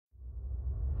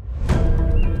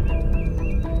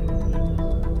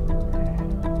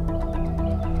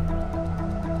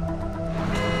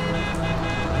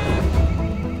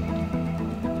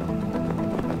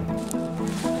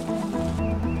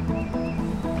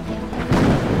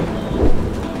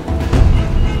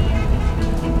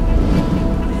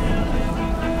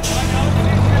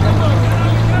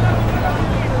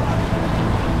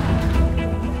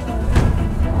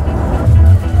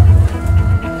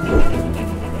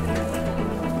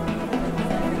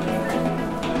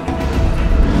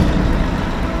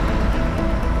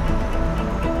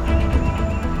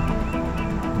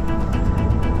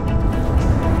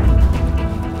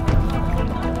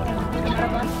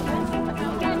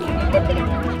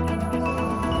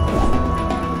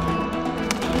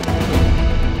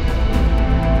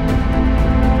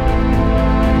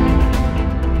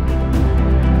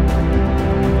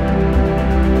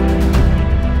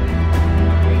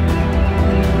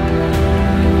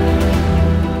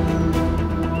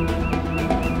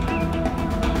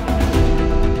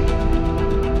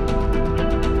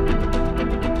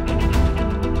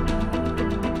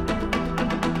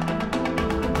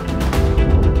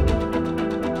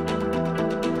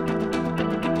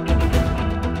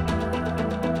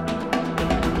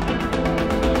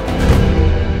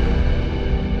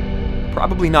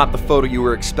Probably not the photo you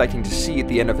were expecting to see at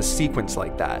the end of a sequence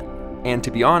like that. And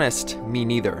to be honest, me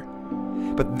neither.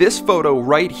 But this photo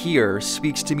right here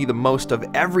speaks to me the most of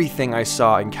everything I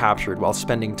saw and captured while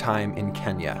spending time in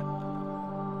Kenya.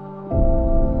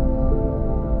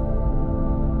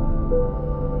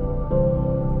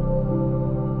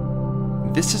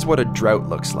 This is what a drought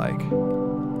looks like.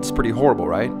 It's pretty horrible,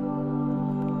 right?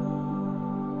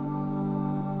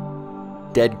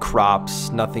 Dead crops,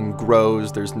 nothing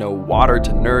grows, there's no water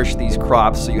to nourish these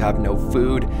crops, so you have no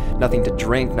food, nothing to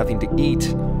drink, nothing to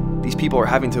eat. These people are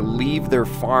having to leave their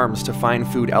farms to find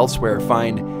food elsewhere,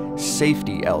 find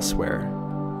safety elsewhere.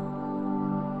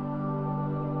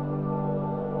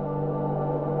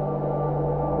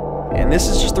 And this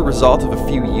is just the result of a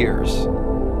few years.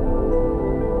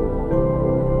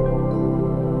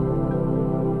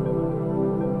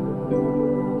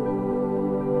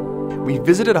 We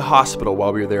visited a hospital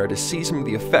while we were there to see some of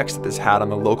the effects that this had on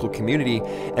the local community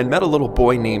and met a little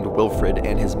boy named Wilfred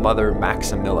and his mother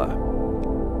Maximilla.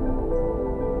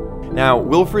 Now,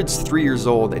 Wilfred's 3 years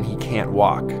old and he can't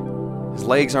walk. His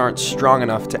legs aren't strong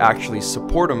enough to actually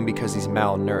support him because he's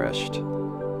malnourished.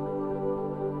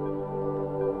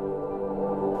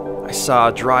 I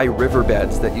saw dry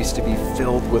riverbeds that used to be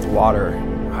filled with water.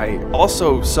 I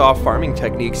also saw farming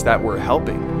techniques that were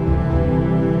helping.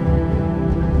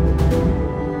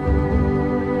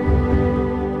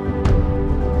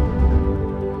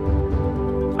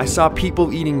 I saw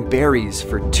people eating berries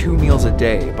for 2 meals a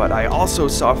day, but I also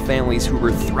saw families who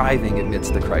were thriving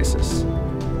amidst the crisis.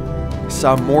 I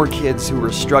saw more kids who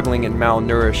were struggling and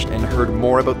malnourished and heard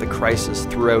more about the crisis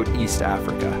throughout East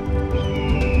Africa.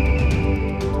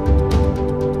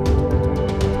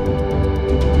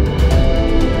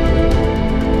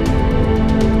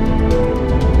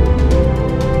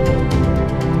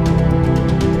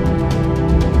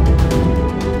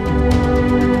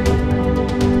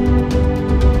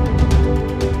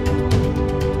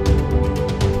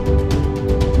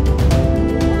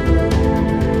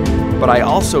 But I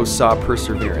also saw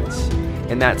perseverance,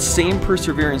 and that same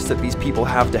perseverance that these people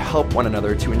have to help one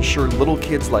another to ensure little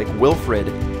kids like Wilfred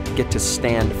get to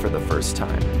stand for the first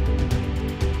time.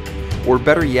 Or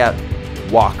better yet,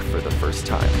 walk for the first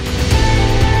time.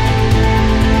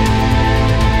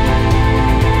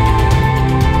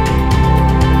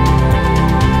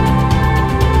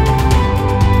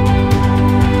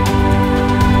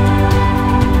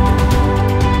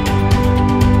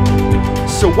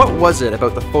 So what was it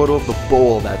about the photo of the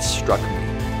bowl that struck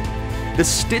me? The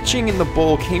stitching in the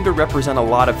bowl came to represent a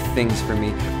lot of things for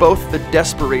me, both the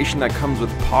desperation that comes with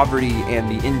poverty and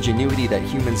the ingenuity that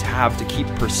humans have to keep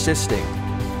persisting.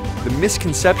 The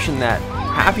misconception that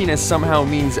happiness somehow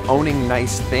means owning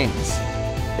nice things.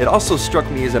 It also struck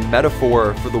me as a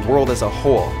metaphor for the world as a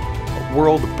whole, a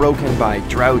world broken by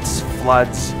droughts,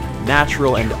 floods,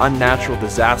 natural and unnatural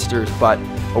disasters, but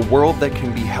a world that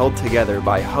can be held together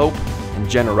by hope and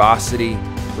generosity,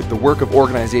 with the work of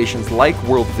organizations like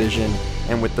World Vision,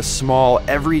 and with the small,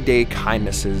 everyday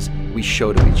kindnesses we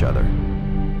show to each other.